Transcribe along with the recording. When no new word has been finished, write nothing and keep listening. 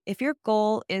If your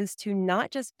goal is to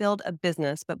not just build a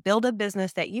business, but build a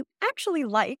business that you actually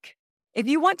like, if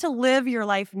you want to live your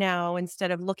life now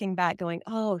instead of looking back going,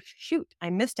 oh, shoot, I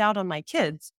missed out on my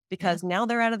kids Yeah. because now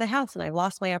they're out of the house and I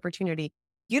lost my opportunity.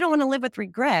 You don't want to live with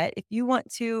regret. If you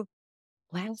want to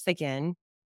laugh again,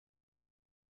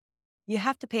 you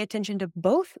have to pay attention to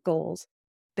both goals.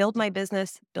 Build my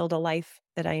business, build a life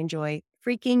that I enjoy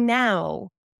freaking now.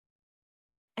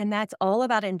 And that's all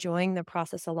about enjoying the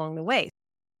process along the way.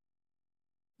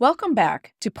 Welcome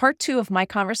back to part two of my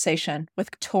conversation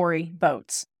with Tori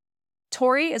Boats.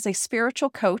 Tori is a spiritual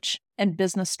coach and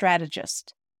business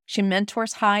strategist. She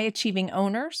mentors high achieving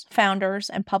owners, founders,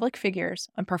 and public figures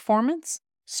on performance,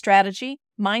 strategy,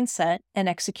 mindset, and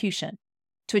execution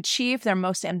to achieve their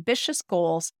most ambitious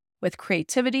goals with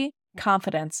creativity,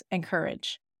 confidence, and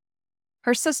courage.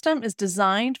 Her system is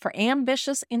designed for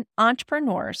ambitious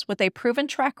entrepreneurs with a proven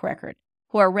track record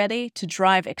who are ready to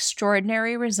drive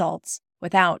extraordinary results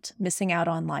without missing out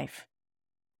on life.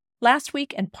 Last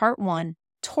week in part one,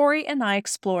 Tori and I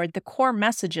explored the core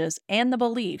messages and the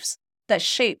beliefs that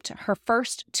shaped her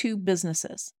first two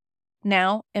businesses.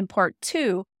 Now, in part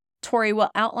two, Tori will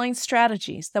outline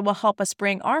strategies that will help us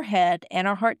bring our head and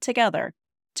our heart together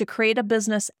to create a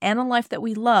business and a life that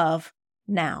we love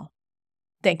now.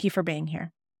 Thank you for being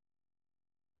here.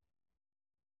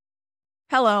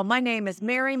 Hello, my name is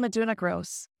Mary Maduna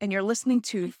Gross, and you're listening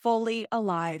to Fully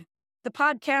Alive, the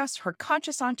podcast for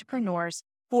conscious entrepreneurs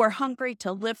who are hungry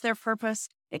to live their purpose,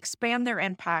 expand their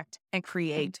impact, and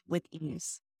create with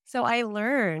ease. So I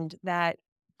learned that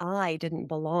I didn't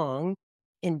belong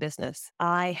in business.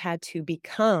 I had to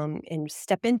become and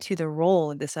step into the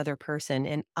role of this other person.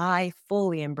 And I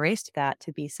fully embraced that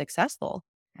to be successful.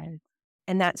 Right.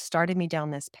 And that started me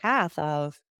down this path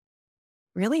of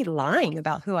really lying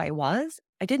about who I was.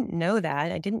 I didn't know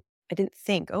that. I didn't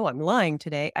think, oh, I'm lying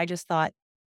today. I just thought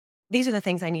these are the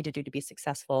things I need to do to be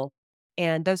successful.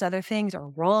 And those other things are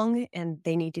wrong and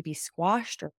they need to be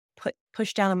squashed or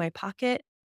pushed down in my pocket.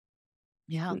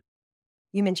 Yeah.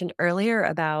 You mentioned earlier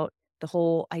about the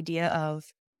whole idea of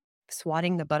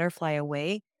swatting the butterfly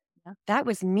away. Yeah. That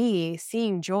was me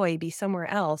seeing joy be somewhere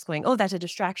else, going, oh, that's a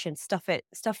distraction. Stuff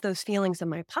those feelings in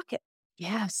my pocket,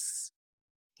 Yes.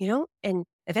 And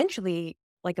eventually,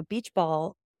 like a beach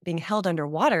ball being held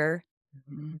underwater,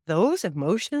 Mhm. those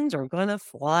emotions are going to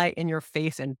fly in your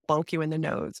face and bunk you in the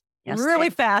nose Yes, really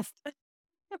fast.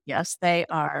 they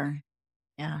are.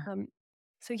 Yeah. Um,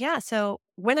 so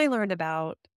when I learned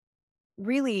about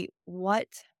really what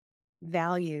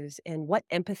values and what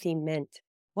empathy meant.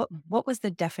 What Mhm. what was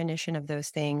the definition of those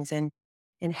things and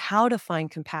how to find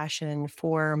compassion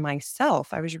for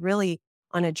myself. I was really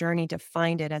on a journey to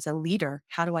find it as a leader.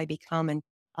 How do I become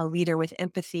a leader with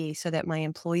empathy so that my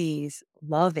employees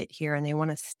love it here and they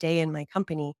want to stay in my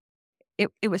company?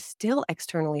 It was still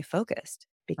externally focused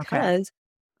Okay. because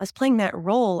I was playing that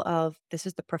role of this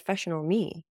is the professional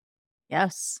me.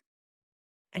 Yes.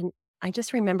 And I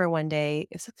just remember one day,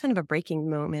 it's kind of a breaking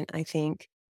moment, I think.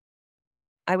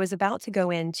 I was about to go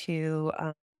in to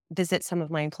visit some of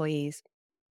my employees.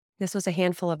 This was a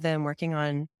handful of them working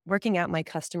out my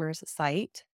customer's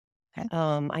site. Okay.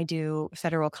 I do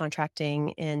federal contracting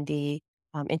in the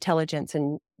intelligence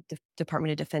and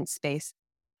Department of Defense space.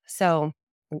 So,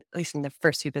 at least in the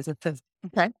first two businesses.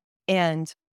 Okay.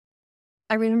 And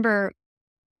I remember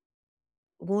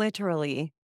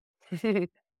literally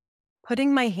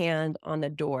putting my hand on the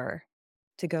door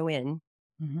to go in.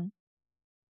 Mhm.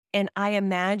 And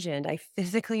I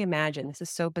physically imagined, this is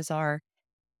so bizarre,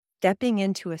 stepping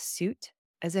into a suit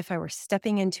as if I were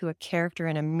stepping into a character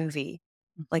in a movie,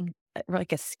 Mhm.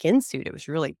 like a skin suit. It was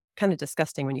really kind of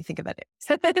disgusting when you think about it.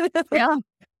 Yeah.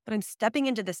 But I'm stepping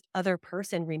into this other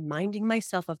person, reminding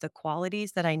myself of the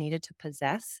qualities that I needed to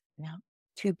possess Yeah.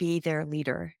 to be their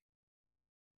leader.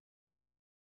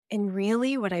 And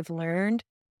really, what I've learned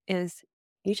is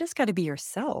you just got to be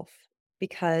yourself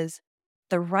because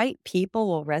the right people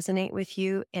will resonate with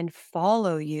you and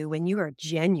follow you when you are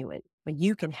genuine, when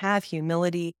you can have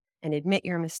humility and admit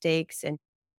your mistakes. And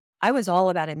I was all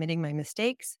about admitting my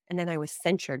mistakes. And then I was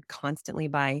censured constantly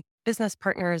by business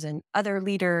partners and other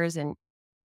leaders. And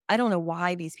I don't know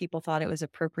why these people thought it was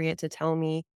appropriate to tell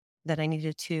me that I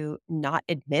needed to not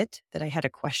admit that I had a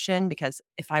question because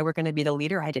if I were going to be the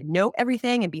leader, I had to know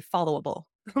everything and be followable.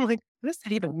 I'm like, what does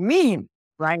that even mean?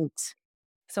 Right.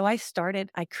 So I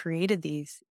created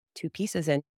these two pieces.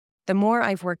 And the more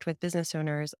I've worked with business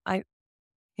owners, I've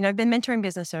been mentoring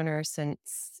business owners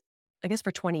since, I guess,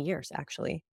 for 20 years,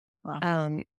 actually. Wow.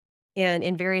 Um, and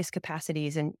in various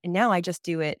capacities. And now I just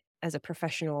do it as a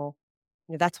professional.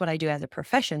 That's what I do as a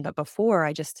profession. But before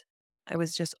I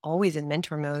was just always in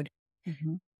mentor mode.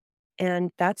 Mhm.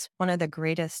 And that's one of the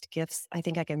greatest gifts I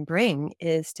think I can bring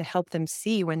is to help them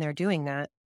see when they're doing that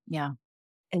Yeah.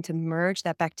 and to merge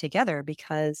that back together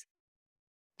because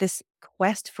this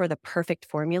quest for the perfect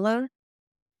formula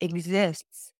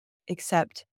exists,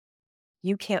 except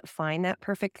you can't find that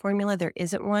perfect formula. There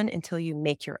isn't one until you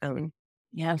make your own.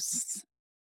 Yes.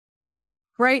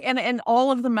 Right, and all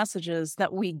of the messages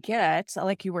that we get,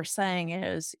 like you were saying,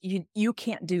 is you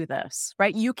can't do this,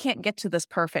 right? You can't get to this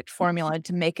perfect formula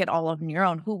to make it all on your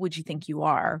own. Who would you think you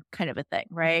are? Kind of a thing,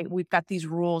 right? We've got these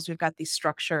rules, we've got these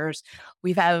structures,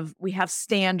 we have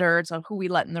standards of who we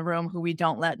let in the room, who we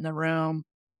don't let in the room.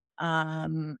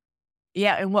 Um,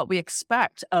 yeah, and what we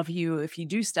expect of you if you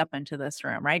do step into this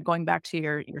room, right? Going back to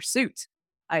your suit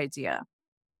idea.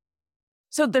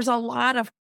 So there's a lot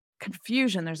of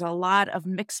confusion, there's a lot of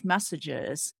mixed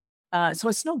messages. So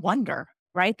it's no wonder,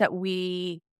 right, that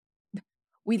we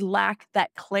lack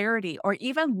that clarity or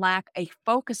even lack a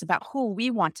focus about who we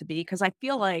want to be. Because I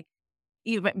feel like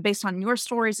even based on your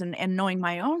stories and knowing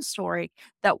my own story,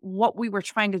 that what we were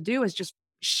trying to do is just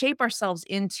shape ourselves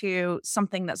into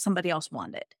something that somebody else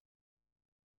wanted.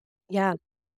 Yeah.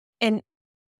 And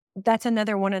that's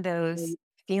another one of those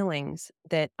feelings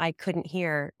that I couldn't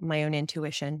hear my own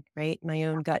intuition, right? My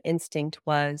own gut instinct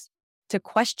was to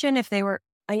question if they were,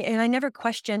 and I never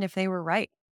questioned if they were right.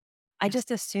 I Yes.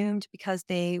 just assumed because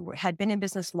they had been in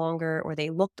business longer or they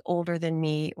looked older than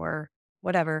me or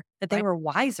whatever, that they Right. were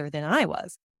wiser than I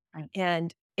was. Right.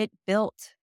 And it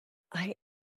built, I,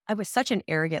 I was such an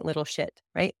arrogant little shit,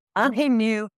 right? I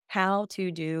knew how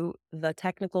to do the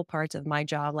technical parts of my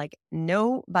job like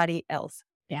nobody else.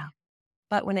 Yeah.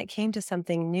 But when it came to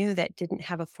something new that didn't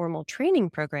have a formal training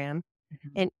program,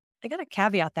 Mhm. and I got to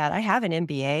caveat that I have an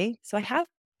MBA, so I have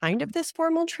kind of this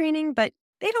formal training, but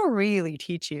they don't really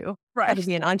teach you how to Right.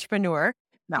 be an entrepreneur.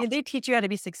 No. They teach you how to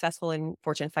be successful in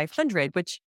Fortune 500,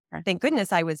 which Right. thank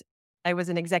goodness I was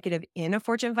an executive in a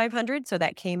Fortune 500, so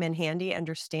that came in handy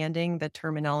understanding the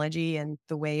terminology and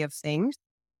the way of things.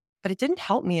 But it didn't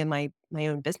help me in my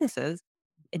own businesses.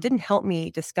 It Mhm. didn't help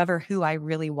me discover who I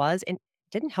really was, and it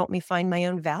didn't help me find my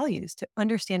own values to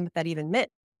understand what that even meant.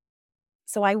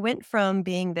 So I went from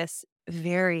being this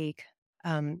very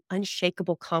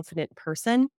unshakable, confident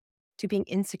person to being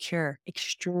insecure,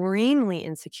 extremely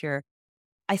insecure.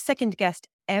 I second guessed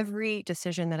every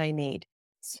decision that I made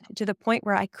to the point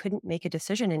where I couldn't make a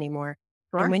decision anymore.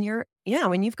 And Sure.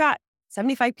 when you've got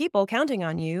 75 people counting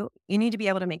on you, you need to be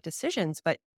able to make decisions.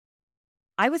 But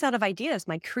I was out of ideas.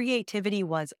 My creativity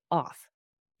was off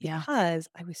Yeah. because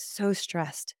I was so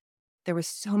stressed. There was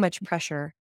so much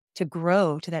pressure to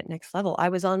grow to that next level. I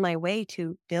was on my way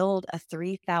to build a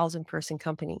 3,000 person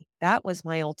company. That was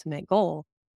my ultimate goal.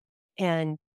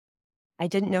 And I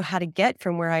didn't know how to get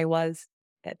from where I was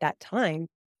at that time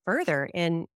further.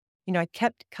 And, I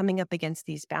kept coming up against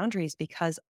these boundaries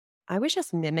because I was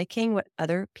just mimicking what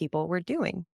other people were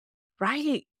doing.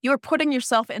 Right. You're putting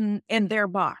yourself in their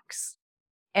box.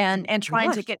 And My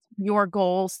trying to gosh. get your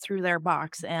goals through their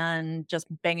box and just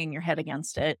banging your head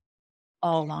against it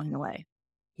all along the way.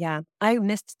 Yeah. I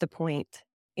missed the point.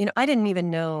 I didn't even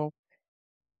know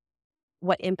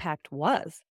what impact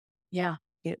was. Yeah.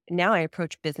 Now I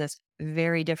approach business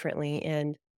very differently.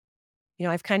 And,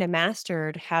 I've kind of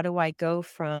mastered how do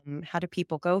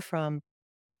people go from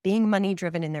being money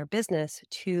driven in their business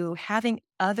to having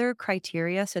other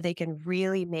criteria so they can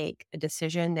really make a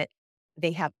decision that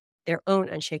they have their own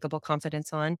unshakable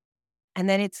confidence on. And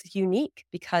then it's unique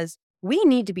because we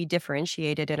need to be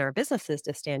differentiated in our businesses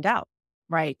to stand out.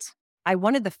 Right. I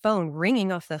wanted the phone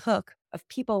ringing off the hook of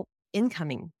people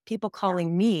incoming, people Yeah.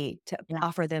 calling me to Yeah.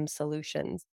 offer them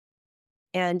solutions.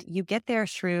 And you get there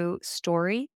through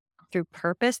story, through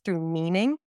purpose, through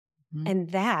meaning. Mhm. And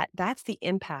that's the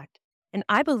impact. And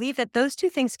I believe that those two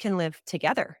things can live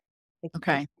together.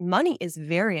 Okay. Money is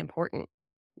very important.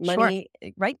 Sure. Money,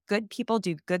 right? Good people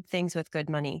do good things with good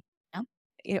money. Yeah.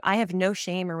 I have no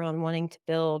shame around wanting to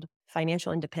build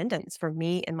financial independence for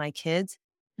me and my kids.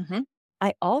 Mhm.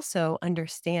 I also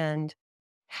understand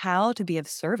how to be of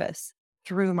service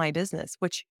through my business,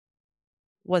 which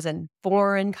was a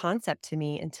foreign concept to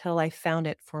me until I found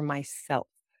it for myself.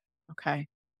 Okay.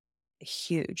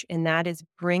 Huge. And that is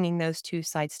bringing those two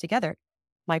sides together.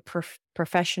 My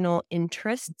professional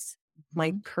interests,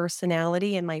 my Mhm.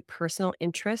 personality, and my personal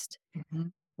interest.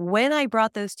 Mhm. When I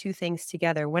brought those two things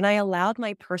together, when I allowed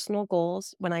my personal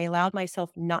goals, when I allowed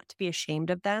myself not to be ashamed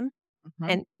of them, Mhm.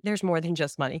 and there's more than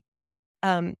just money,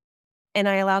 um, and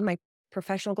I allowed my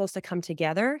professional goals to come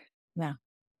together, Yeah.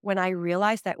 when I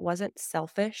realized that wasn't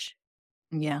selfish,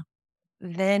 Yeah.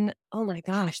 then, oh my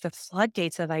gosh, the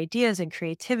floodgates of ideas and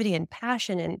creativity and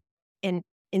passion and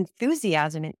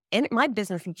enthusiasm and my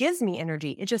business gives me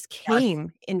energy. It just Yes.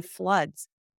 came in floods.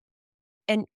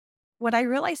 And what I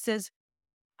realized is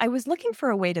I was looking for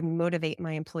a way to motivate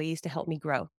my employees to help me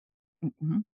grow.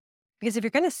 Mhm. Because if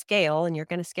you're going to scale and you're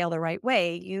going to scale the right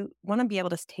way, you want to be able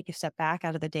to take a step back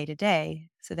out of the day to day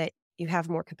so that you have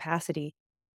more capacity.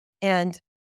 And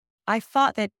I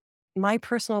thought that my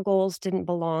personal goals didn't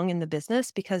belong in the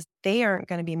business because they aren't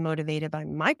going to be motivated by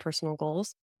my personal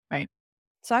goals. Right.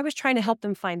 So I was trying to help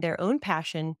them find their own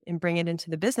passion and bring it into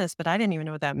the business, but I didn't even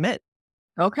know what that meant.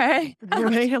 Okay.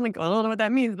 Right? I'm like, I don't know what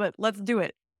that means, but let's do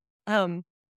it. Um,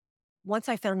 Once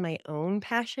I found my own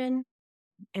passion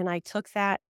and I took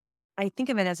that, I think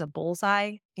of it as a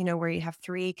bullseye, where you have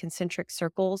three concentric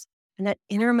circles and that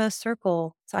innermost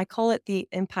circle. So I call it the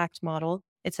impact model.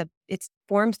 It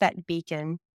forms that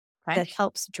beacon Okay. that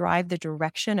helps drive the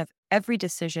direction of every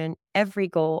decision, every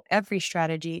goal, every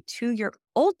strategy to your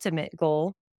ultimate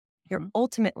goal, your Mhm.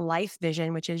 ultimate life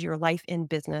vision, which is your life in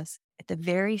business. At the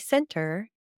very center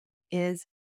is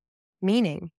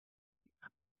meaning,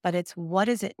 but it's what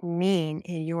does it mean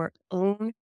in your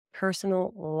own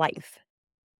personal life?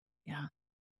 Yeah.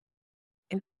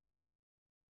 And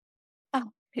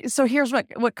Oh, so here's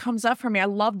what comes up for me. I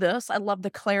love this. I love the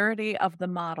clarity of the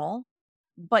model.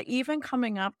 But even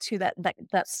coming up to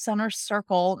that center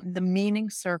circle, the meaning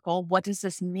circle, what does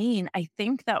this mean? I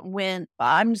think that when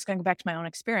I'm just going to go back to my own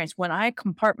experience, when I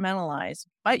compartmentalize,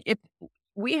 if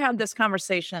we had this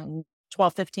conversation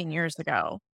 12, 15 years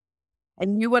ago,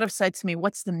 and you would have said to me,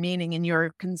 "What's the meaning in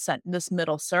your consent, this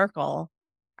middle circle?"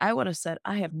 I would have said,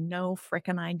 "I have no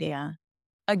freaking idea."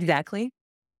 exactly,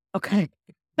 Okay.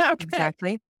 Okay.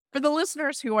 exactly. For the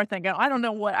listeners who are thinking, I don't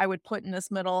know what I would put in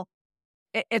this middle,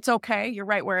 it's okay. You're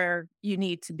right where you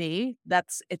need to be.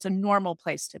 It's a normal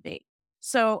place to be.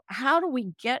 So how do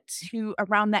we get to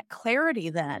around that clarity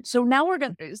then? So now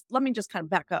let me just kind of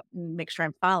back up and make sure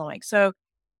I'm following. So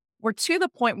we're to the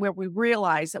point where we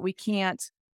realize that we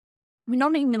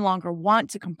don't even longer want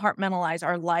to compartmentalize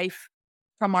our life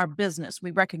from our business.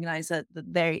 We recognize that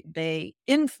they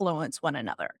influence one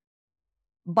another.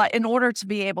 But in order to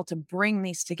be able to bring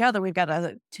these together, we've got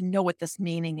to know what this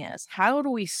meaning is. How do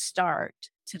we start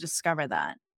to discover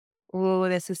that? Oh,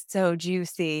 this is so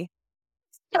juicy.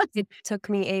 It took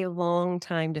me a long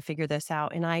time to figure this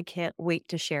out, and I can't wait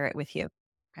to share it with you.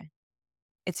 Okay.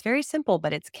 It's very simple,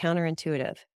 but it's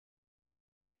counterintuitive,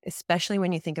 especially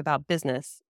when you think about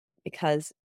business,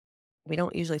 because we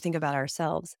don't usually think about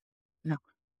ourselves. No.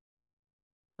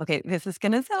 Okay, this is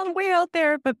going to sound way out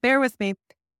there, but bear with me.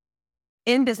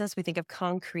 In business, we think of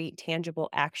concrete, tangible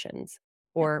actions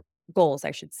Yeah. or goals,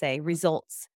 I should say,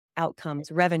 results,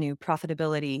 outcomes, revenue,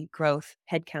 profitability, growth,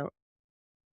 headcount.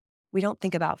 We don't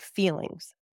think about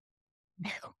feelings.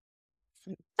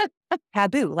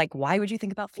 Taboo. Like, why would you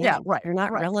think about Yeah. feelings? Right. They're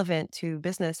not Right. relevant to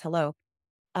business. Hello.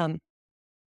 Um,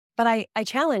 but I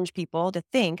challenge people to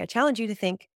think, I challenge you to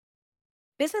think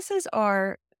businesses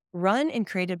are run and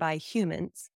created by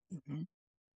humans. Mhm.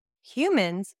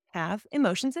 Humans have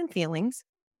emotions and feelings.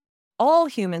 All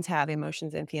humans have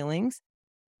emotions and feelings.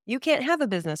 You can't have a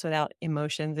business without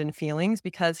emotions and feelings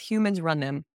because humans run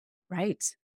them. Right.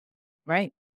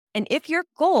 Right. And if your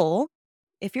goal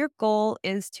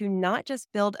is to not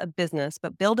just build a business,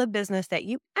 but build a business that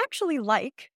you actually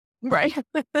like, Right.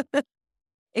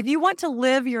 if you want to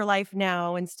live your life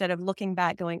now instead of looking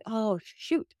back going, oh,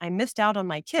 shoot, I missed out on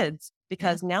my kids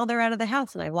Yeah. because now they're out of the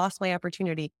house and I lost my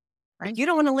opportunity. If Right. you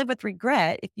don't want to live with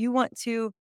regret, if you want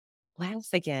to laugh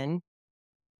again,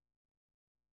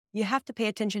 you have to pay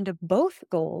attention to both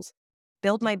goals.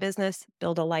 Build my business,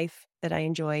 build a life that I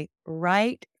enjoy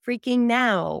right freaking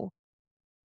now.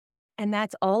 And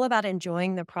that's all about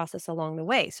enjoying the process along the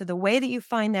way. So, the way that you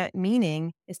find that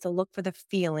meaning is to look for the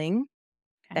feeling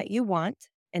Okay. that you want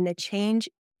and the change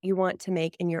you want to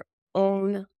make in your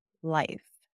own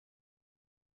life.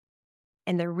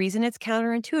 And the reason it's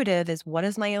counterintuitive is what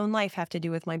does my own life have to do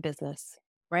with my business?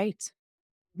 Right.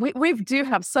 We do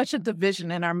have such a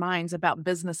division in our minds about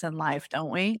business and life, don't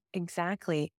we?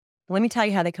 Exactly. Let me tell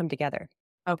you how they come together.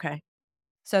 Okay.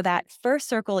 So, that first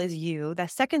circle is you,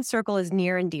 that second circle is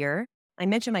near and dear. I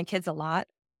mention my kids a lot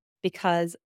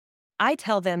because I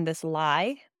tell them this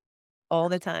lie all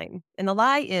the time. And the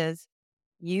lie is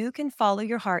you can follow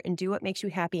your heart and do what makes you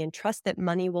happy and trust that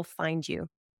money will find you.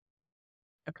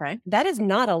 Okay. That is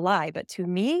not a lie, but to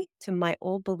me, to my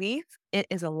old belief, it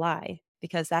is a lie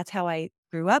because that's how I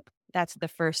grew up. That's the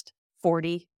first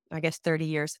 40, I guess 30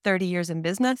 years in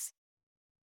business.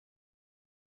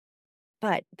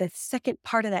 But the second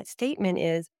part of that statement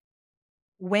is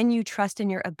when you trust in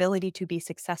your ability to be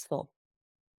successful.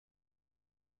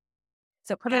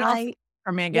 So Put it off.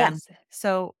 for me again. Yes.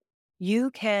 So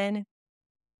you can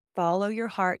follow your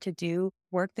heart to do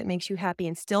work that makes you happy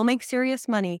and still make serious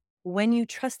money when you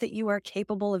trust that you are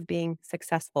capable of being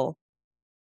successful,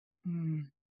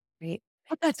 Mm. right?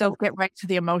 But that does So, get right to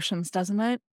the emotions, doesn't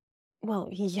it? well,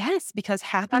 yes, because That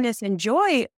happiness and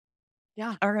joy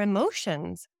yeah. are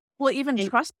emotions. Well, even And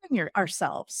trusting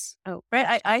ourselves, oh right?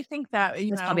 gosh, I think that,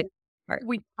 that's probably the part.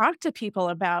 we talk to people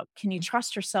about, can you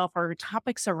trust yourself, or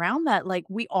topics around that. Like,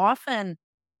 we often,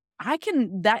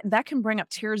 that can bring up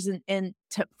tears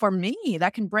for me,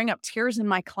 that can bring up tears in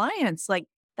my clients. Like,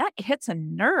 that hits a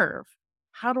nerve.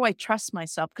 How do I trust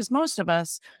myself? Because most of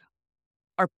us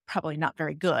are probably not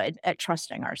very good at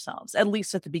trusting ourselves, at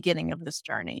least at the beginning of this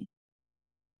journey.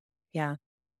 Yeah.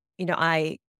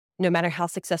 No matter how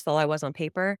successful I was on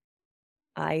paper,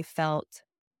 I felt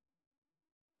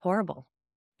horrible.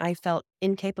 I felt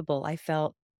incapable. I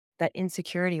felt that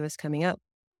insecurity was coming up.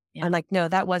 I'm Yeah. like, no,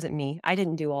 that wasn't me. I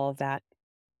didn't do all of that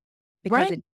because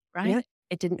Right. yeah, Right.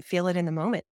 it didn't feel it in the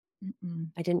moment.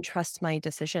 Mm-mm. I didn't trust my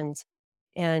decisions.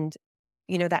 And,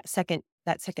 that second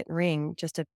ring,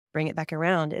 just to bring it back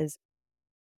around, is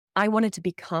I wanted to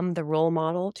become the role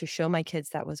model to show my kids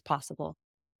that was possible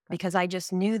because I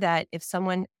just knew that if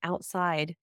someone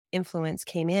outside influence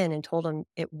came in and told them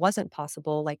it wasn't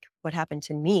possible, like what happened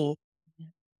to me,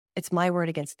 it's my word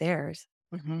against theirs.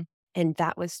 Mhm. And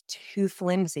that was too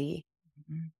flimsy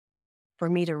Mhm. for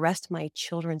me to rest my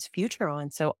children's future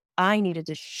on. So I needed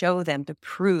to show them to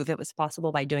prove it was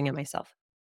possible by doing it myself.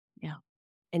 Yeah.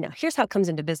 And now here's how it comes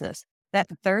into business. That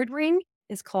third ring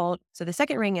is called, so the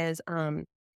second ring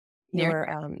Near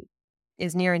your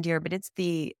is near and dear, but it's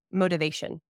the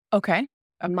motivation. Okay.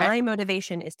 Okay. My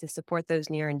motivation is to support those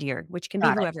near and dear, which can be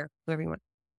Got it. whoever you want.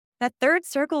 That third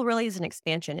circle really is an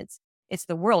expansion. It's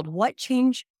the world. What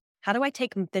change? How do I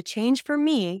take the change for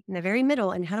me in the very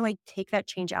middle, and how do I take that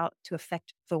change out to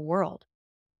affect the world?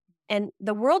 And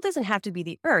the world doesn't have to be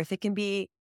the earth. It can be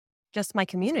just my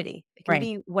community. It can Right.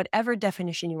 be whatever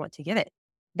definition you want to give it.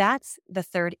 That's the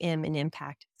third M in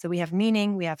impact. So we have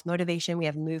meaning, we have motivation, we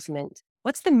have movement.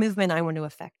 What's the movement I want to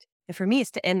affect? And for me,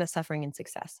 it's to end the suffering and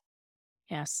success,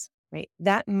 Yes. right?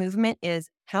 That movement is,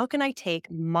 how can I take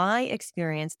my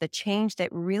experience, the change that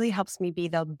really helps me be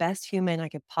the best human I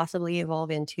could possibly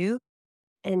evolve into,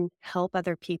 and help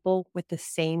other people with the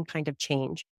same kind of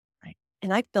change? Right.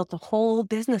 And I've built a whole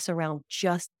business around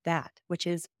just that, which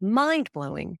is mind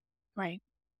blowing. Right.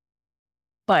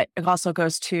 But it also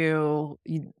goes to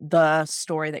the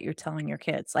story that you're telling your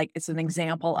kids. Like, it's an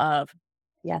example of,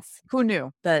 Yes. who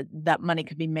knew that that money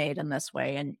could be made in this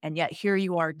way, and yet here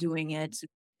you are doing it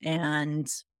and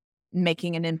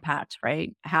making an impact,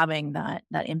 right? Having that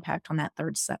impact on that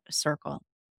third circle.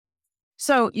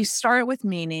 So you start with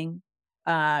meaning,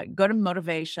 go to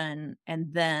motivation,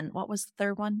 and then what was the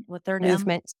third one? What third M?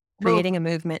 Movement, Move. creating a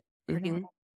movement. Mhm. Mhm.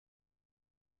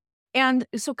 And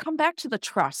so come back to the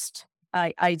trust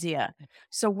idea.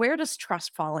 So where does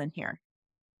trust fall in here?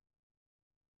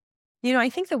 I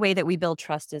think the way that we build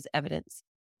trust is evidence.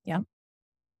 Yeah.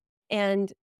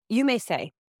 And you may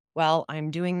say, well,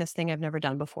 I'm doing this thing I've never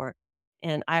done before.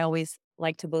 And I always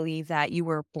like to believe that you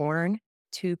were born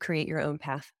to create your own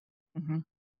path. Mhm.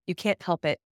 You can't help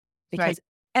it Right. because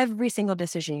every single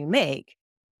decision you make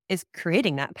is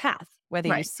creating that path, whether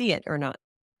you Right. see it or not.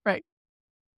 Right.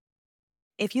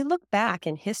 If you look back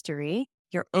in history,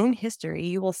 your own history,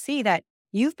 you will see that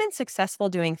you've been successful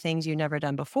doing things you've never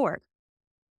done before.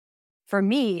 For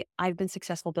me, I've been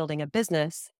successful building a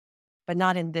business, but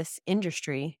not in this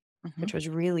industry, Mhm. which was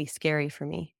really scary for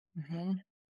me. Mhm.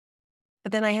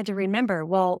 But then I had to remember,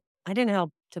 well, I didn't know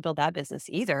how to build that business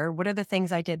either. What are the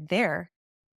things I did there?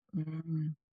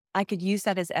 Mhm. I could use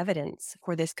that as evidence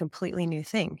for this completely new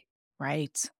thing.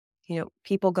 Right.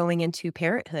 People going into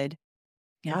parenthood.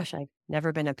 Yeah. Gosh, I've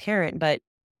never been a parent, but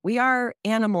we are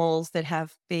animals that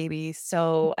have babies.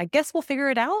 So I guess we'll figure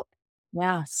it out.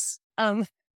 Yes. Um,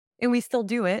 and we still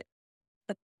do it.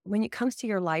 But when it comes to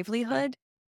your livelihood,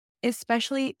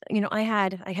 especially, I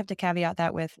have to caveat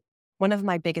that with, one of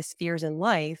my biggest fears in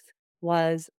life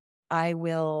was I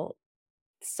will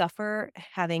suffer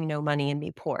having no money and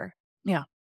be poor. Yeah.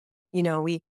 You know,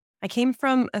 we I came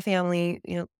from a family,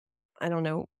 I don't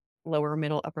know, lower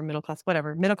middle, upper middle class,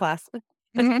 whatever, middle class. I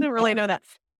Mhm. don't really know that.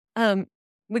 Um,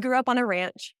 we grew up on a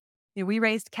ranch. We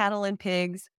raised cattle and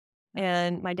pigs,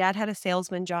 and my dad had a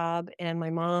salesman job, and my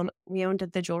mom, we owned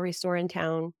the jewelry store in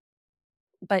town.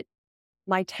 But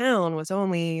my town was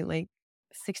only like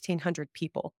 1,600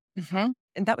 people. Mhm.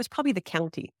 And that was probably the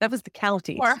county. That was the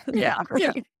county. Or yeah.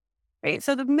 Yeah. Right. Right.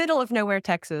 So the middle of nowhere,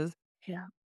 Texas. Yeah.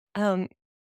 Um,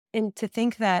 and to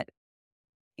think that,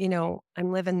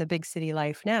 I'm living the big city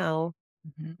life now.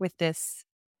 Mhm. with this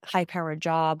high powered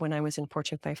job when I was in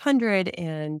Fortune 500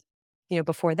 and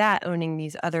before that owning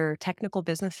these other technical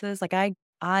businesses. Like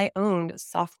I owned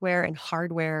software and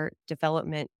hardware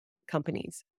development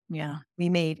companies. Yeah. We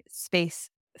made space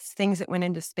things that went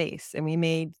into space, and we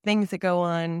made things that go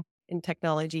on in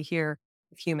technology here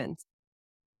with humans.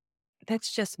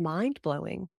 That's just mind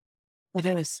blowing. It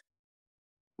is.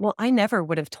 Well, I never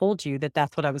would have told you that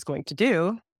that's what I was going to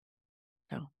do.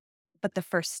 No. But the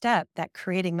first step, that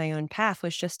creating my own path,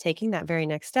 was just taking that very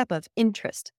next step of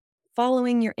interest,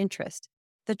 following your interest.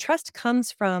 The trust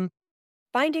comes from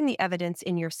finding the evidence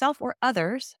in yourself or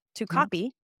others to Mhm.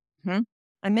 copy. Mhm.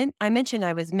 I mentioned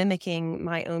I was mimicking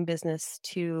my own business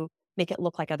to make it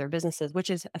look like other businesses, which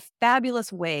is a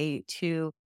fabulous way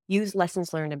to use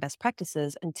lessons learned and best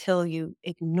practices until you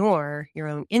ignore your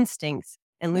own instincts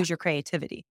and Yeah. lose your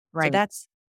creativity. So Right. that's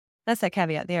that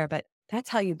caveat there, but that's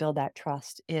how you build that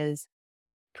trust is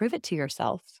prove it to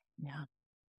yourself. Yeah.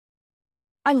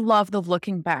 I love the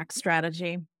looking back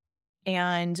strategy.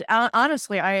 And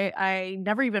honestly, I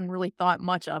never even really thought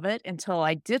much of it until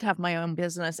I did have my own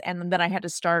business, and then I had to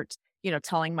start,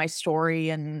 telling my story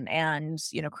and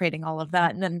creating all of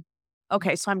that. And then,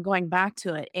 okay, so I'm going back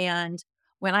to it, and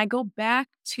when I go back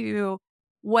to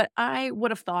what I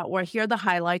would have thought were here are the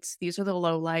highlights, these are the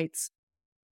lowlights,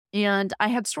 and I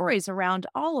had stories around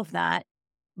all of that,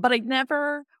 but I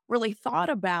never really thought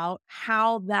about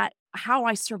how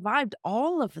I survived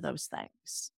all of those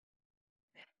things.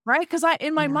 Right? Because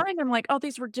in my Yeah. mind, I'm like, "Oh,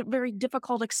 these were very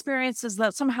difficult experiences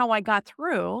that somehow I got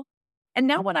through." And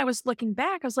now when I was looking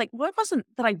back, I was like, "Well, it wasn't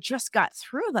that I just got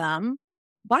through them,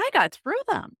 but I got through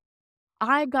them.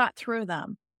 I got through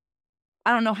them."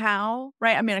 I don't know how,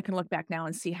 right? I mean, I can look back now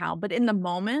and see how, but in the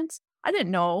moment, I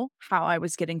didn't know how I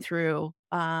was getting through,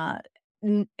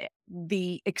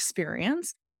 the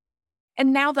experience.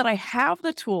 And now that I have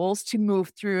the tools to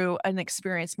move through an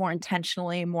experience more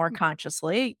intentionally, more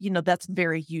consciously, that's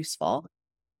very useful.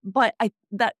 But I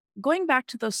that going back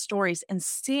to those stories and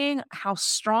seeing how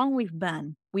strong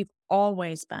we've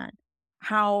always been,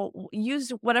 how use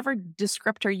whatever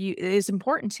descriptor you is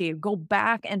important to you, go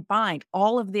back and find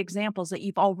all of the examples that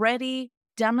you've already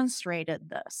demonstrated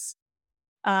this.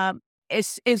 Um,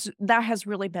 is that has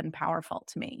really been powerful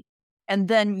to me. And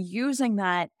then using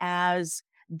that as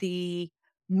the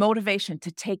motivation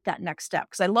to take that next step.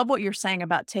 Because I love what you're saying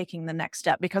about taking the next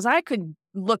step, because I could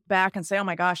look back and say, "Oh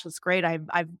my gosh, that's great. I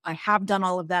have done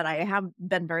all of that. I have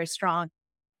been very strong.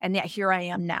 And yet here I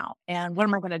am now. And what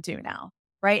am I going to do now?"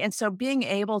 Right. And so being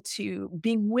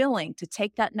willing to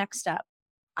take that next step.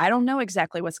 I don't know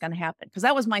exactly what's going to happen, because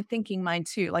that was my thinking mind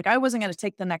too. Like I wasn't going to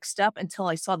take the next step until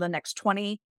I saw the next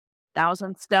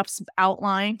 20,000 steps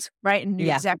outlined, right? And knew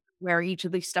Yeah. exactly where each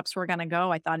of these steps were gonna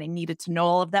go. I thought I needed to know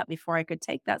all of that before I could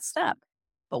take that step.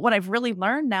 But what I've really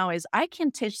learned now is I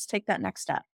can just take that next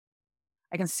step.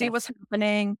 I can see what's Yes.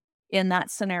 happening in that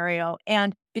scenario.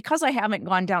 And because I haven't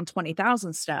gone down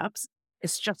 20,000 steps,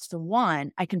 it's just the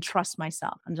one, I can trust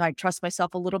myself. And I trust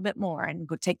myself a little bit more and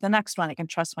go take the next one. I can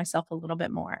trust myself a little bit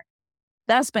more.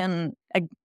 That's been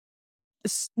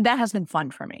that has been fun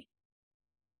for me.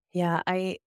 Yeah.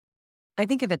 I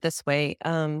think of it this way.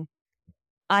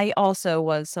 I also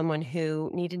was someone who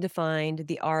needed to find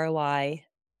the ROI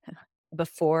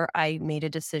before I made a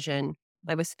decision.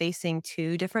 I was facing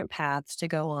two different paths to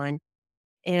go on,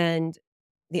 and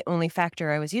the only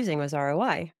factor I was using was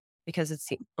ROI because it's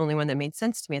the only one that made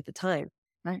sense to me at the time.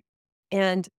 Right.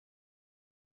 And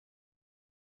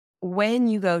when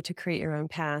you go to create your own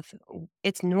path,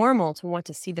 it's normal to want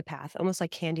to see the path, almost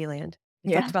like Candyland. I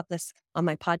talked Yeah. about this on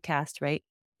my podcast, right?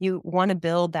 You want to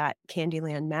build that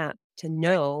Candyland map to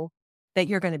know that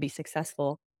you're going to be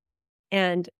successful.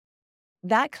 And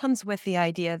that comes with the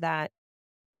idea that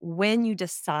when you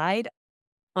decide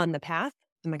on the path,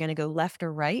 am I going to go left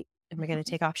or right? Am I going to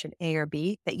take option A or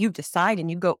B? That you decide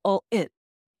and you go all in,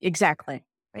 Exactly.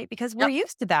 right? Because we're Yep.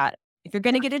 used to that. If you're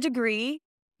going to get a degree,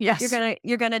 Yes.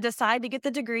 you're gonna decide to get the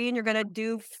degree, and you're gonna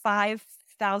do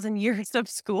 5,000 years of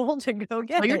school to go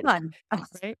get Well, you're it, done.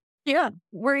 right? Yeah.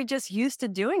 We're just used to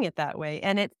doing it that way,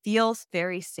 and it feels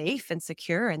very safe and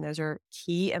secure, and those are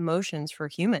key emotions for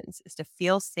humans, is to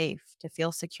feel safe, to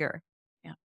feel secure.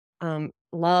 Yeah.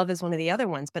 Love is one of the other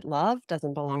ones, but love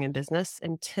doesn't belong in business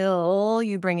until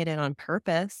you bring it in on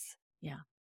purpose, Yeah.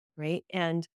 right?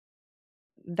 And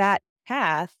that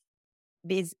path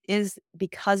is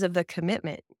because of the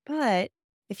commitment. But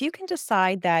if you can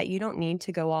decide that you don't need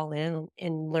to go all in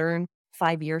and learn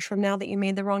 5 years from now that you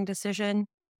made the wrong decision,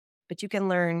 but you can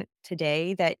learn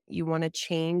today that you want to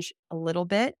change a little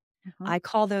bit, Mhm. I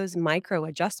call those micro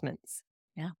adjustments.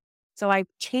 Yeah. So I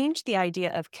changed the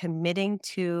idea of committing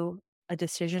to a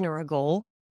decision or a goal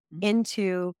Mhm.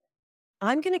 into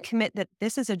I'm going to commit that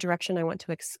this is a direction I want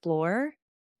to explore.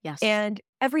 Yes. And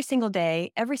every single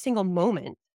day, every single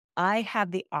moment, I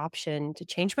have the option to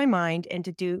change my mind and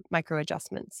to do micro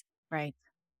adjustments. Right.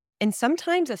 And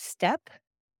sometimes a step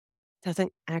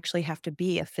doesn't actually have to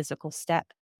be a physical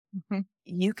step. Mhm.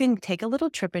 You can take a little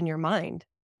trip in your mind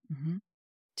Mhm.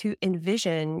 to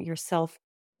envision yourself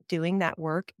doing that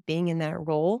work, being in that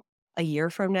role a year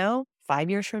from now, 5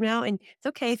 years from now. And it's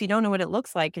okay if you don't know what it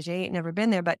looks like because you ain't never been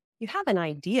there, but you have an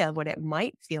idea of what it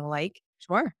might feel like.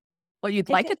 Sure. Well, you'd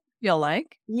Take like it. it to feel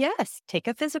like. Yes, take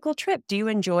a physical trip. Do you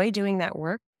enjoy doing that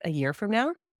work a year from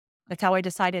now? That's how I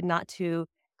decided not to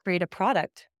create a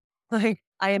product. Like,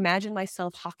 I imagine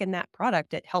myself hawking that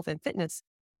product at health and fitness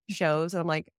shows. I'm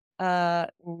like,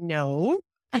 no.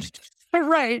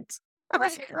 Right.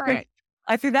 Right.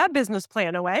 I threw that business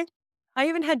plan away. I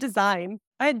even had design.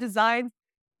 I had design,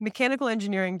 mechanical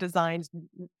engineering designs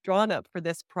drawn up for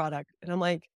this product. And I'm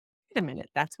like, wait a minute,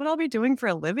 that's what I'll be doing for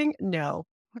a living? No.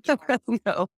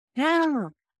 No. Yeah.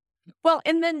 Well,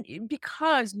 and then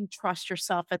because you trust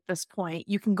yourself at this point,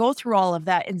 you can go through all of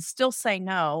that and still say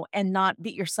no and not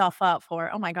beat yourself up for,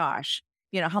 oh my gosh,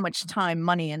 how much time,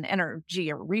 money, and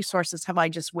energy or resources have I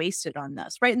just wasted on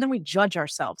this? Right. And then we judge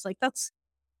ourselves. Like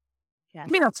Yes.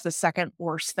 that's the second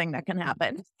worst thing that can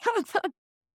happen.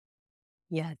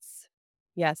 Yes.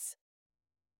 Yes.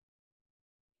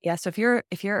 Yeah. So if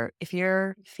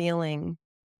you're feeling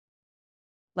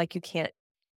like you can't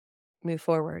move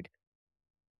forward,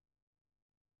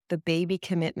 the baby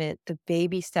commitment, the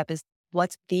baby step is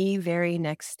what's the very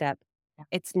next step. Yeah.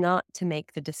 It's not to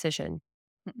make the decision.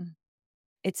 Mm-mm.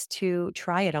 It's to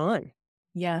try it on.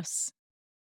 Yes,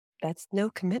 That's no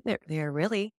commitment there,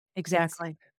 really. It's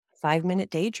exactly. a 5-minute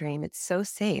daydream. It's so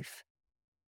safe.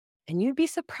 And you'd be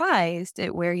surprised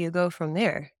at where you go from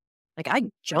there. Like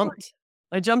Really?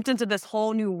 I jumped into this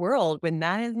whole new world when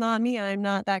that is not me. I'm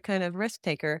not that kind of risk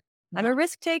taker. I'm No. a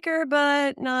risk taker,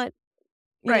 but not,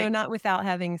 Right. not without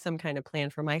having some kind of plan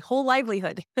for my whole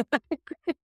livelihood.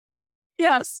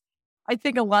 Yes. I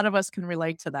think a lot of us can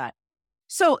relate to that.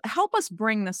 So, help us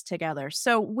bring this together.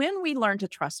 So, when we learn to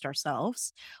trust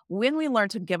ourselves, when we learn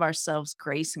to give ourselves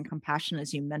grace and compassion,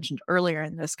 as you mentioned earlier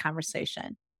in this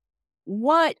conversation,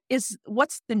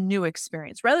 what's the new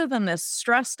experience rather than this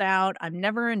stressed out? I'm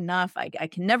never enough. I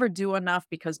can never do enough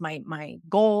because my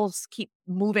goals keep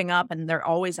moving up and they're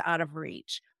always out of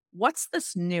reach. What's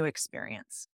this new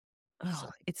experience?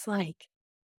 Oh, it's like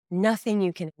nothing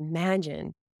you can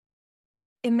imagine.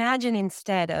 Imagine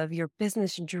instead of your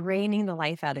business draining the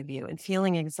life out of you and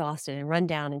feeling exhausted and run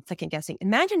down and second guessing,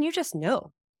 imagine you just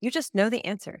know. You just know the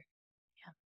answer.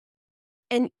 Yeah.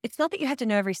 And it's not that you have to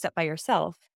know every step by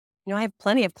yourself. I have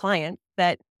plenty of clients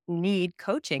that need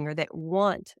coaching or that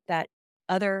want that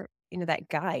other, that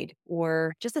guide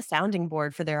or just a sounding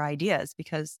board for their ideas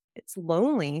because it's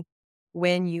lonely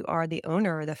when you are the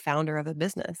owner or the founder of a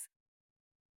business.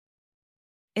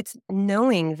 It's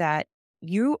knowing that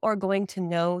you are going to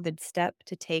know the step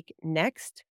to take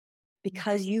next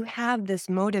because you have this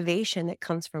motivation that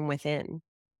comes from within.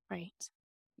 Right.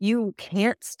 You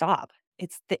can't stop.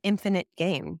 It's the infinite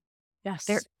game. There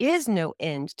Yes. is no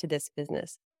end to this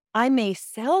business. I may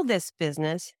sell this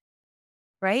business,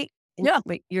 right? And Yeah.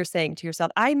 what you're saying to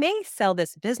yourself, I may sell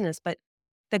this business, but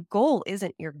the goal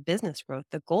isn't your business growth.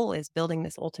 The goal is building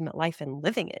this ultimate life and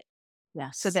living it.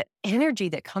 So Yes. that energy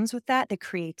that comes with that, the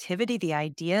creativity, the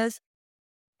ideas,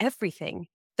 everything.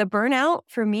 The burnout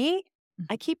for me, Mhm.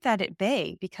 I keep that at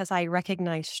bay because I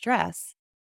recognize stress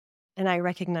and I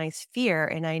recognize fear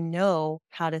and I know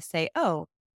how to say, oh,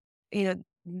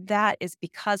 that is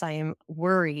because I am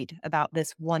worried about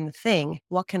this one thing.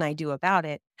 What can I do about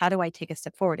it? How do I take a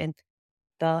step forward? And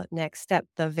the next step,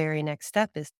 the very next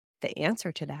step is the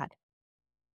answer to that.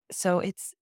 So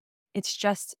it's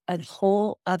just a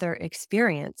whole other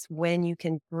experience when you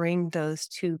can bring those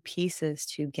two pieces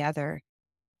together.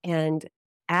 And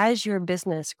as your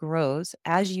business grows,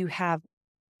 as you have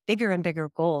bigger and bigger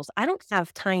goals, I don't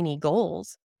have tiny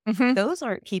goals. Mhm. Those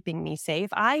aren't keeping me safe.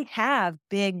 I have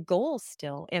big goals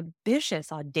still,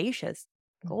 ambitious, audacious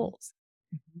Mhm. goals,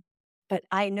 Mhm. but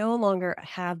I no longer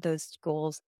have those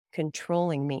goals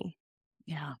controlling me.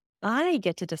 Yeah. I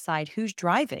get to decide who's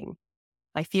driving.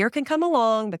 My fear can come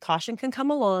along, the caution can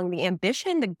come along, the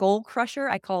ambition, the goal crusher,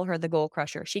 I call her the goal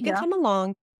crusher. She can Yeah. come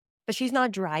along, but she's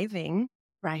not driving.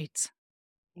 Right.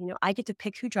 I get to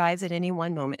pick who drives at any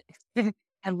one moment.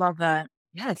 I love that.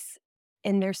 Yes.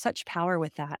 And there's such power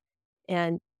with that.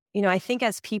 And, I think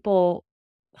as people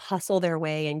hustle their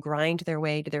way and grind their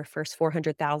way to their first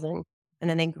 400,000, and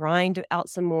then they grind out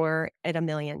some more at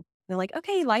 1,000,000, They're like,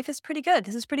 okay, life is pretty good.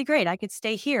 This is pretty great. I could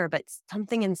stay here. But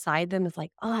something inside them is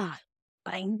like,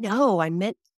 I know I'm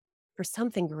meant for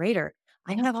something greater.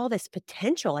 I have all this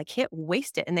potential. I can't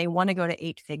waste it. And they want to go to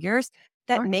 8 figures.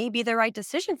 That Sure. may be the right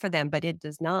decision for them, but it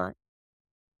does not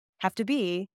have to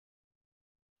be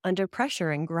under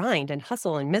pressure and grind and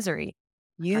hustle and misery.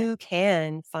 Right. You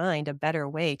can find a better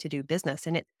way to do business.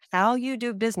 And it's how you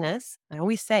do business. I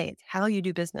always say it's how you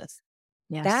do business.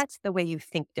 Yes. That's the way you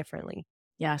think differently.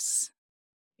 Yes.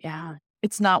 Yeah.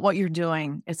 It's not what you're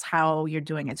doing, it's how you're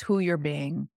doing it. It's who you're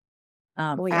being,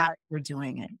 Oh, yeah. as you're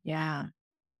doing it. Yeah.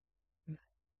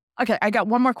 Okay, I got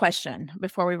one more question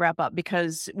before we wrap up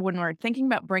because when we're thinking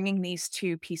about bringing these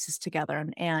two pieces together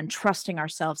and trusting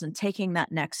ourselves and taking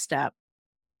that next step,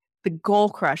 the goal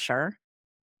crusher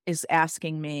is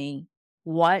asking me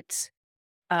what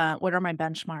are my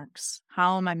benchmarks?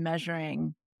 How am I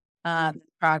measuring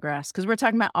progress? Because we're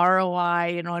talking about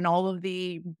ROI, and all of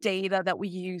the data that we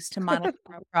use to monitor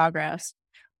our progress.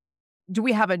 Do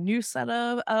we have a new set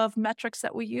of metrics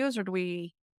that we use, or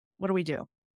what do we do?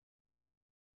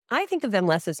 I think of them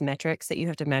less as metrics that you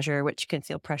have to measure, which can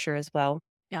feel pressure as well.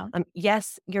 Yeah.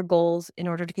 Yes, your goals, in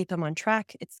order to keep them on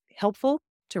track, it's helpful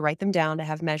to write them down, to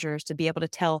have measures, to be able to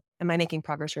tell, am I making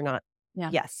progress or not? Yeah.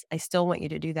 Yes, I still want you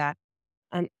to do that.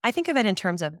 I think of it in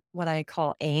terms of what I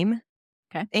call AIM.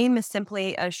 Okay. AIM is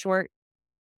simply a short,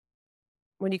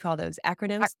 what do you call those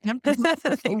acronyms?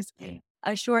 Yep. Things.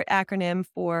 A short acronym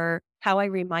for how I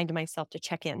remind myself to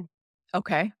check in: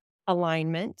 Okay.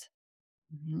 alignment,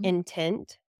 Mhm.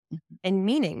 intent, Mhm. and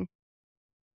meaning.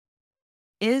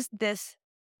 Is this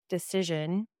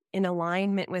decision in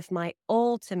alignment with my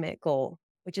ultimate goal,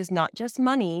 which is not just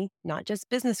money, not just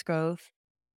business growth?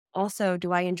 Also,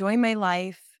 do I enjoy my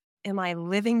life? Am I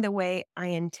living the way I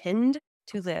intend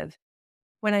to live?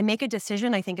 When I make a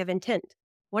decision, I think of intent.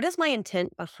 What is my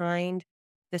intent behind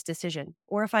this decision?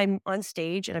 Or if I'm on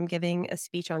stage and I'm giving a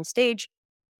speech on stage,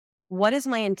 what is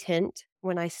my intent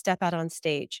when I step out on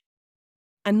stage?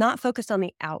 I'm not focused on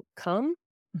the outcome.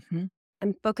 Mhm.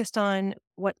 I'm focused on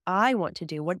what I want to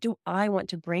do. What do I want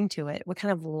to bring to it? What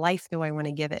kind of life do I want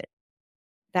to give it?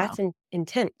 Wow. That's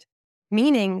intent.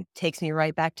 Meaning takes me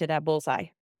right back to that bullseye.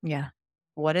 Yeah.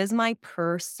 What is my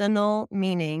personal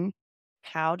meaning?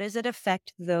 How does it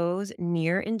affect those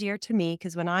near and dear to me?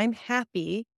 Because when I'm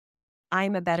happy,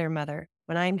 I'm a better mother.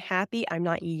 When I'm happy, I'm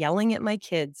not yelling at my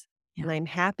kids. Yeah. When I'm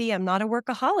happy, I'm not a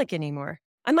workaholic anymore.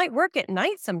 I might work at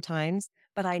night sometimes,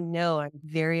 but I know I'm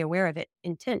very aware of it.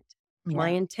 Intent. My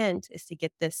Yeah. intent is to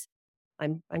get this.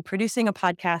 I'm producing a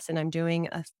podcast and I'm doing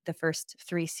the first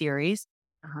 3 series,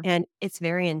 Uh-huh. and it's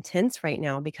very intense right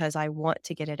now because I want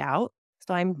to get it out.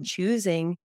 So I'm Mhm.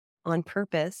 choosing on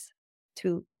purpose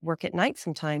to work at night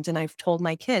sometimes. And I've told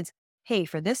my kids, hey,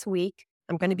 for this week,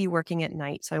 I'm going to be working at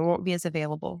night, so I won't be as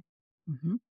available.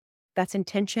 Mhm. That's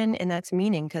intention and that's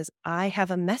meaning because I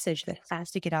have a message that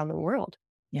has to get out in the world.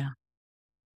 Yeah.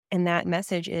 And that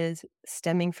message is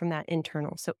stemming from that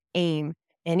internal. So aim.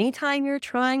 Anytime you're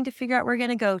trying to figure out where we're going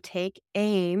to go, take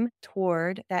aim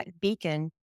toward that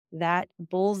beacon, that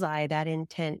bullseye, that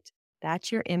intent.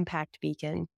 That's your impact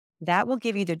beacon. That will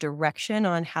give you the direction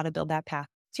on how to build that path.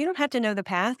 So you don't have to know the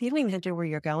path. You don't even have to know where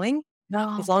you're going, as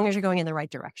No, long as you're going in the right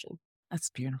direction. that's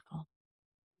beautiful.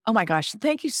 Oh my gosh,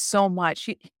 thank you so much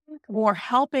for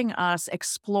helping us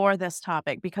explore this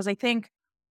topic because I think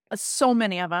so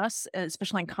many of us,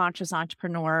 especially in conscious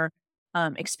entrepreneur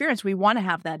experience, we want to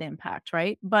have that impact,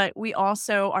 right? But we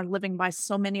also are living by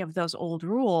so many of those old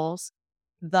rules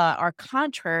that are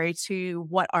contrary to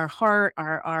what our heart,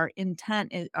 our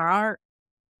intent, is, or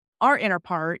our inner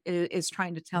part is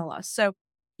trying to tell us. So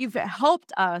you've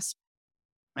helped us,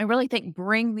 I really think,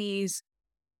 bring these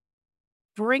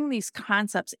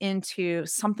concepts into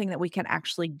something that we can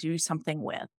actually do something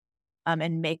with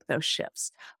and make those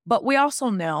shifts. But we also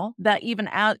know that even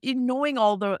out in knowing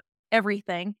all the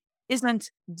everything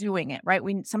isn't doing it, right?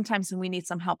 Sometimes we need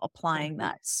some help applying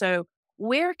that. So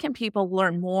where can people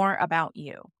learn more about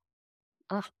you?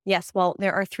 Yes. Well,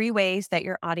 there are 3 ways that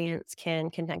your audience can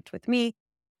connect with me,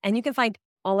 and you can find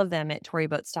all of them at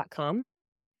toriboats.com.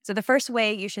 So, the first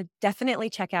way, you should definitely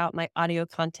check out my audio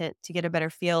content to get a better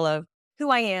feel of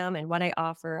who I am and what I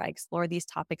offer. I explore these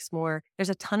topics more. There's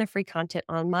a ton of free content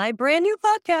on my brand new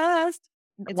podcast.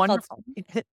 It's called Wonderful.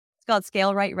 it's called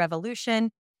Scale Right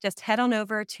Revolution. Just head on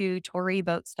over to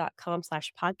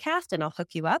toriboats.com/podcast and I'll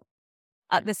hook you up.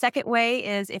 The second way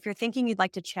is if you're thinking you'd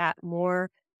like to chat more,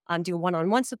 do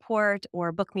one-on-one support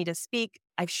or book me to speak,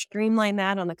 I've streamlined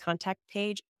that on the contact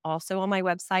page, also on my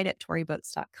website at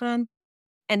toriboats.com.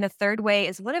 And the third way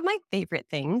is one of my favorite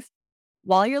things.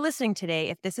 While you're listening today,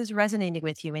 if this is resonating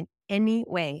with you in any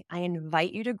way, I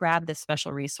invite you to grab this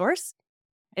special resource.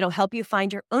 It'll help you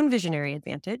find your own visionary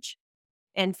advantage.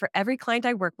 And for every client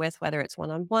I work with, whether it's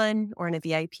one-on-one or in a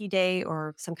VIP day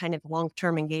or some kind of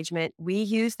long-term engagement, we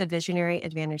use the Visionary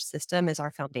Advantage system as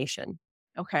our foundation.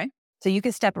 Okay. So you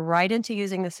can step right into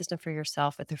using the system for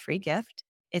yourself with a free gift.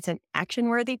 It's an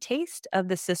action-worthy taste of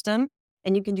the system.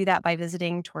 And you can do that by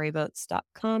visiting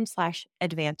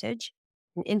toriboats.com/advantage.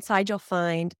 And inside, you'll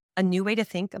find a new way to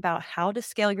think about how to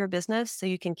scale your business so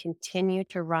you can continue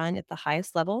to run at the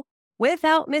highest level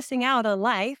without missing out on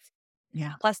life.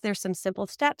 Yeah. Plus, there's some simple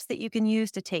steps that you can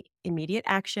use to take immediate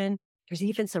action. There's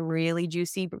even some really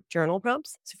juicy journal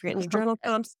prompts. So if you're getting journal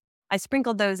prompts, I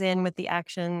sprinkled those in with the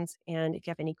actions. And if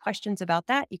you have any questions about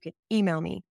that, you can email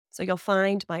me. So you'll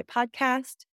find my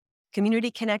podcast,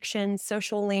 community connections,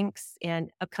 social links,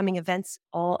 and upcoming events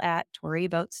all at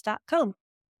toriboats.com.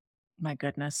 My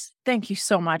goodness. Thank you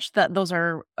so much. Those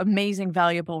are amazing,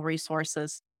 valuable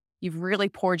resources. You've really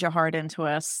poured your heart into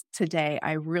us today.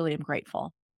 I really am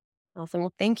grateful. Awesome.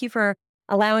 Well, thank you for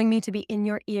allowing me to be in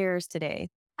your ears today.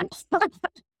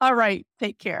 All right.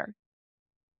 Take care.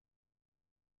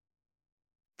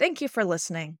 Thank you for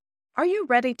listening. Are you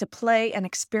ready to play and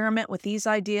experiment with these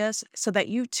ideas so that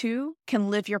you too can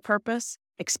live your purpose,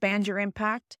 expand your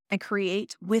impact, and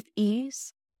create with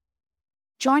ease?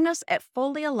 Join us at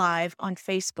Fully Alive on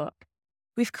Facebook.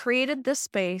 We've created this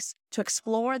space to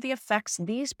explore the effects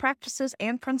these practices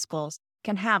and principles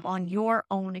can have on your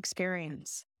own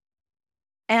experience.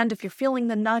 And if you're feeling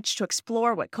the nudge to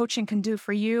explore what coaching can do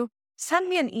for you, send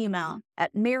me an email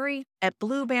at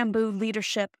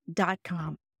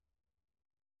mary@bluebambooleadership.com.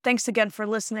 Thanks again for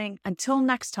listening. Until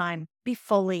next time, be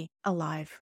fully alive.